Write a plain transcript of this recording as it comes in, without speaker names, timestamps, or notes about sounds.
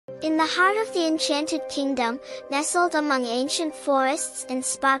In the heart of the Enchanted Kingdom, nestled among ancient forests and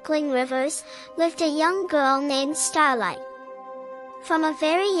sparkling rivers, lived a young girl named Starlight. From a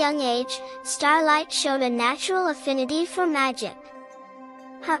very young age, Starlight showed a natural affinity for magic.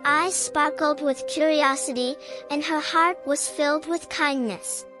 Her eyes sparkled with curiosity, and her heart was filled with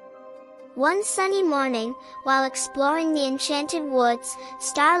kindness. One sunny morning, while exploring the enchanted woods,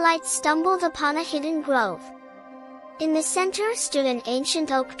 Starlight stumbled upon a hidden grove. In the center stood an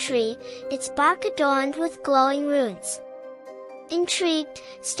ancient oak tree, its bark adorned with glowing runes. Intrigued,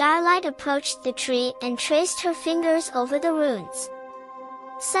 Starlight approached the tree and traced her fingers over the runes.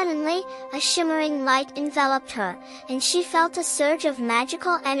 Suddenly, a shimmering light enveloped her, and she felt a surge of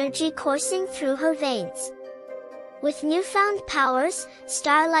magical energy coursing through her veins. With newfound powers,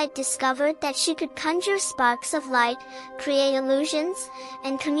 Starlight discovered that she could conjure sparks of light, create illusions,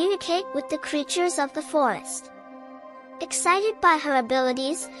 and communicate with the creatures of the forest. Excited by her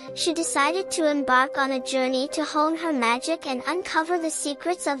abilities, she decided to embark on a journey to hone her magic and uncover the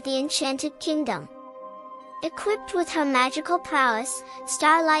secrets of the Enchanted Kingdom. Equipped with her magical prowess,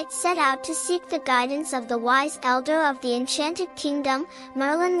 Starlight set out to seek the guidance of the wise elder of the Enchanted Kingdom,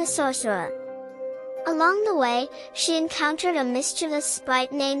 Merlin the sorcerer. Along the way, she encountered a mischievous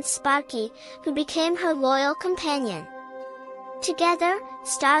sprite named Sparky, who became her loyal companion. Together,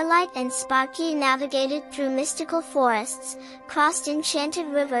 Starlight and Sparky navigated through mystical forests, crossed enchanted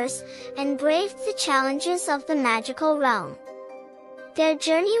rivers, and braved the challenges of the magical realm. Their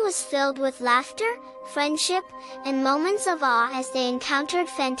journey was filled with laughter, friendship, and moments of awe as they encountered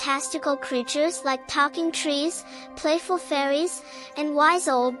fantastical creatures like talking trees, playful fairies, and wise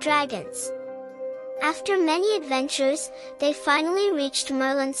old dragons. After many adventures, they finally reached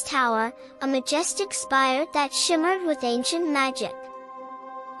Merlin's tower, a majestic spire that shimmered with ancient magic.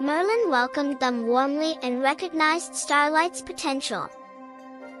 Merlin welcomed them warmly and recognized Starlight's potential.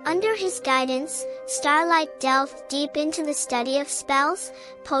 Under his guidance, Starlight delved deep into the study of spells,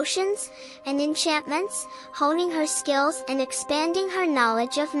 potions, and enchantments, honing her skills and expanding her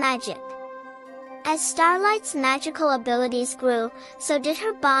knowledge of magic. As Starlight's magical abilities grew, so did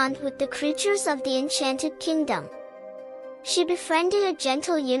her bond with the creatures of the Enchanted Kingdom. She befriended a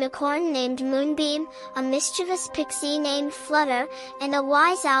gentle unicorn named Moonbeam, a mischievous pixie named Flutter, and a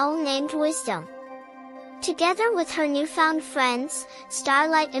wise owl named Wisdom. Together with her newfound friends,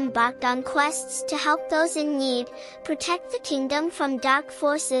 Starlight embarked on quests to help those in need, protect the kingdom from dark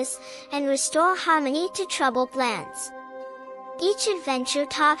forces, and restore harmony to troubled lands. Each adventure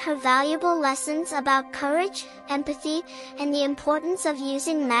taught her valuable lessons about courage, empathy, and the importance of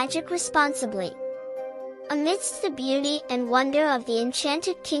using magic responsibly. Amidst the beauty and wonder of the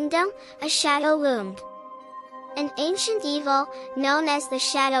Enchanted Kingdom, a shadow loomed. An ancient evil, known as the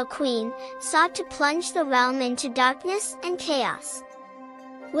Shadow Queen, sought to plunge the realm into darkness and chaos.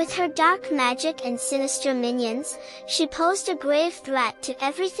 With her dark magic and sinister minions, she posed a grave threat to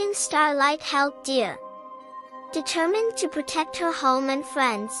everything Starlight held dear. Determined to protect her home and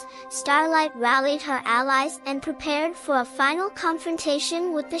friends, Starlight rallied her allies and prepared for a final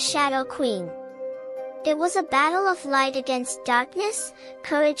confrontation with the Shadow Queen. It was a battle of light against darkness,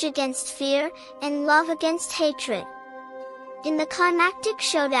 courage against fear, and love against hatred. In the climactic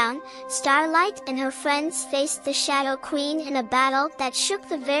showdown, Starlight and her friends faced the Shadow Queen in a battle that shook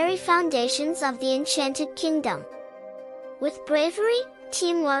the very foundations of the Enchanted Kingdom. With bravery,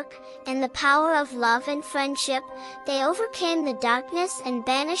 teamwork, and the power of love and friendship, they overcame the darkness and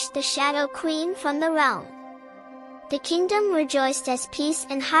banished the Shadow Queen from the realm. The kingdom rejoiced as peace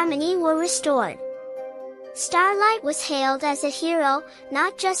and harmony were restored. Starlight was hailed as a hero,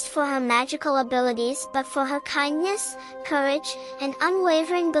 not just for her magical abilities but for her kindness, courage, and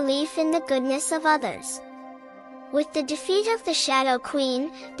unwavering belief in the goodness of others. With the defeat of the Shadow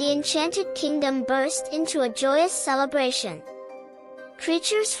Queen, the Enchanted Kingdom burst into a joyous celebration.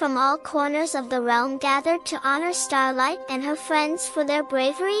 Creatures from all corners of the realm gathered to honor Starlight and her friends for their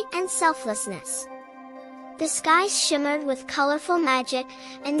bravery and selflessness. The skies shimmered with colorful magic,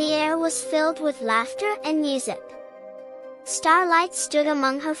 and the air was filled with laughter and music. Starlight stood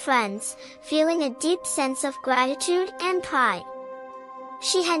among her friends, feeling a deep sense of gratitude and pride.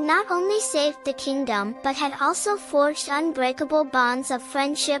 She had not only saved the kingdom but had also forged unbreakable bonds of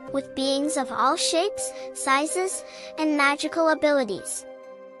friendship with beings of all shapes, sizes, and magical abilities.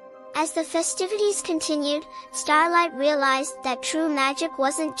 As the festivities continued, Starlight realized that true magic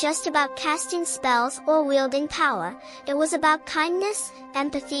wasn't just about casting spells or wielding power, it was about kindness,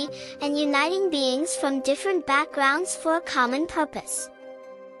 empathy, and uniting beings from different backgrounds for a common purpose.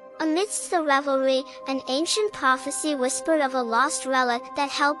 Amidst the revelry, an ancient prophecy whispered of a lost relic that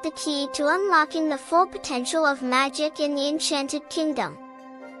held the key to unlocking the full potential of magic in the Enchanted Kingdom.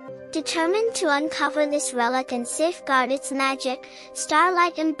 Determined to uncover this relic and safeguard its magic,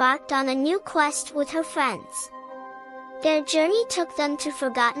 Starlight embarked on a new quest with her friends. Their journey took them to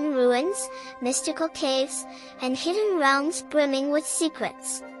forgotten ruins, mystical caves, and hidden realms brimming with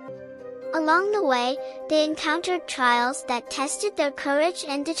secrets. Along the way, they encountered trials that tested their courage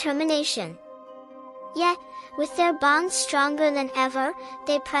and determination. Yet, with their bonds stronger than ever,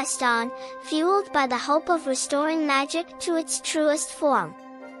 they pressed on, fueled by the hope of restoring magic to its truest form.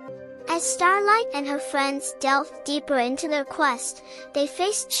 As Starlight and her friends delved deeper into their quest, they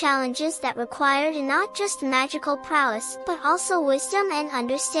faced challenges that required not just magical prowess but also wisdom and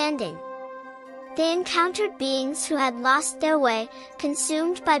understanding. They encountered beings who had lost their way,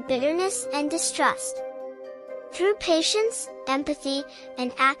 consumed by bitterness and distrust. Through patience, empathy,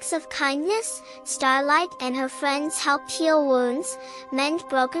 and acts of kindness, Starlight and her friends helped heal wounds, mend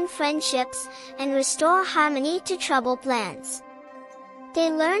broken friendships, and restore harmony to troubled lands. They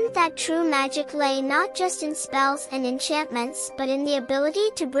learned that true magic lay not just in spells and enchantments but in the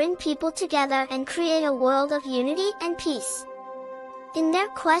ability to bring people together and create a world of unity and peace. In their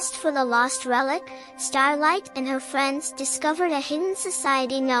quest for the lost relic, Starlight and her friends discovered a hidden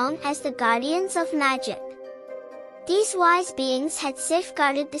society known as the Guardians of Magic. These wise beings had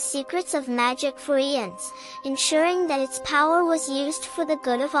safeguarded the secrets of magic for eons, ensuring that its power was used for the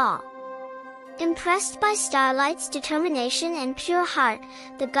good of all. Impressed by Starlight's determination and pure heart,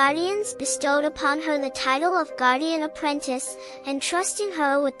 the Guardians bestowed upon her the title of Guardian Apprentice, entrusting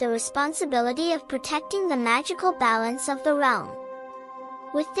her with the responsibility of protecting the magical balance of the realm.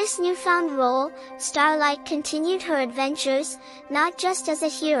 With this newfound role, Starlight continued her adventures, not just as a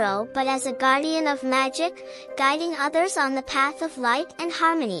hero but as a guardian of magic, guiding others on the path of light and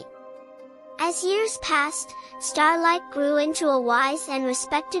harmony. As years passed, Starlight grew into a wise and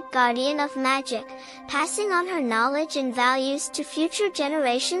respected guardian of magic, passing on her knowledge and values to future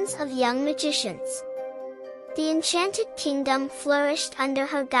generations of young magicians. The Enchanted Kingdom flourished under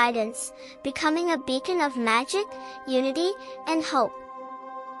her guidance, becoming a beacon of magic, unity, and hope.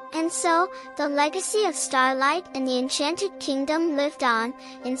 And so, the legacy of Starlight and the Enchanted Kingdom lived on,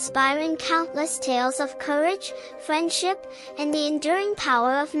 inspiring countless tales of courage, friendship, and the enduring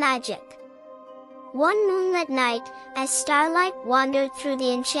power of magic. One moonlit night, as Starlight wandered through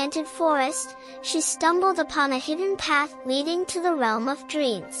the enchanted forest, she stumbled upon a hidden path leading to the realm of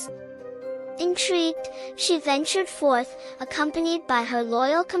dreams. Intrigued, she ventured forth, accompanied by her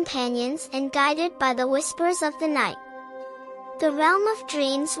loyal companions and guided by the whispers of the night. The realm of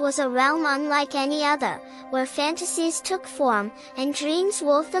dreams was a realm unlike any other, where fantasies took form, and dreams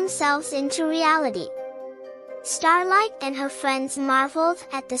wove themselves into reality. Starlight and her friends marveled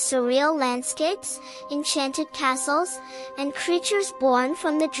at the surreal landscapes, enchanted castles, and creatures born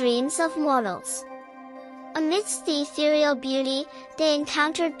from the dreams of mortals. Amidst the ethereal beauty, they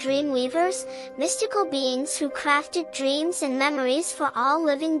encountered dream weavers, mystical beings who crafted dreams and memories for all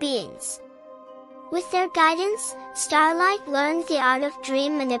living beings. With their guidance, Starlight learned the art of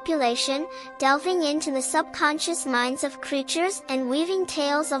dream manipulation, delving into the subconscious minds of creatures and weaving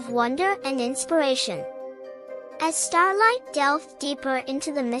tales of wonder and inspiration. As Starlight delved deeper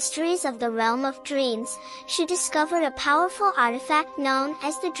into the mysteries of the realm of dreams, she discovered a powerful artifact known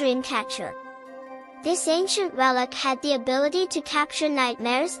as the Dreamcatcher. This ancient relic had the ability to capture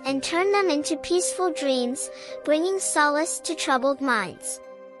nightmares and turn them into peaceful dreams, bringing solace to troubled minds.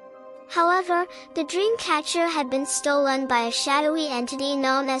 However, the Dreamcatcher had been stolen by a shadowy entity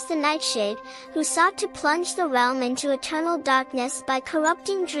known as the Nightshade, who sought to plunge the realm into eternal darkness by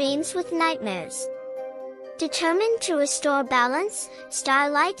corrupting dreams with nightmares. Determined to restore balance,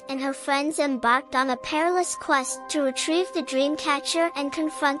 Starlight and her friends embarked on a perilous quest to retrieve the Dreamcatcher and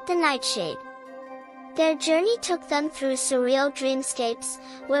confront the Nightshade. Their journey took them through surreal dreamscapes,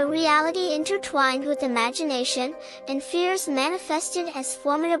 where reality intertwined with imagination, and fears manifested as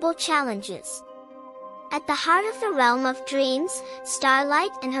formidable challenges. At the heart of the realm of dreams, Starlight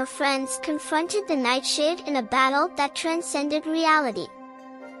and her friends confronted the Nightshade in a battle that transcended reality.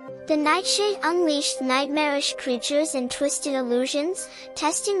 The Nightshade unleashed nightmarish creatures and twisted illusions,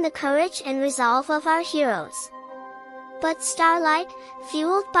 testing the courage and resolve of our heroes. But Starlight,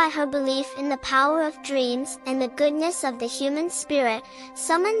 fueled by her belief in the power of dreams and the goodness of the human spirit,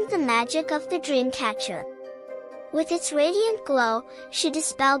 summoned the magic of the Dreamcatcher. With its radiant glow, she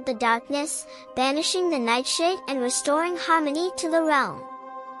dispelled the darkness, banishing the Nightshade and restoring harmony to the realm.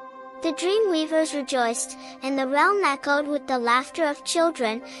 The Dreamweavers rejoiced, and the realm echoed with the laughter of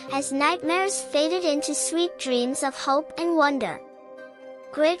children, as nightmares faded into sweet dreams of hope and wonder.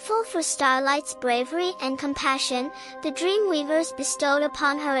 Grateful for Starlight's bravery and compassion, the Dreamweavers bestowed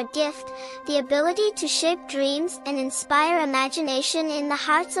upon her a gift, the ability to shape dreams and inspire imagination in the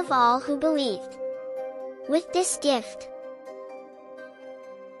hearts of all who believed. With this gift,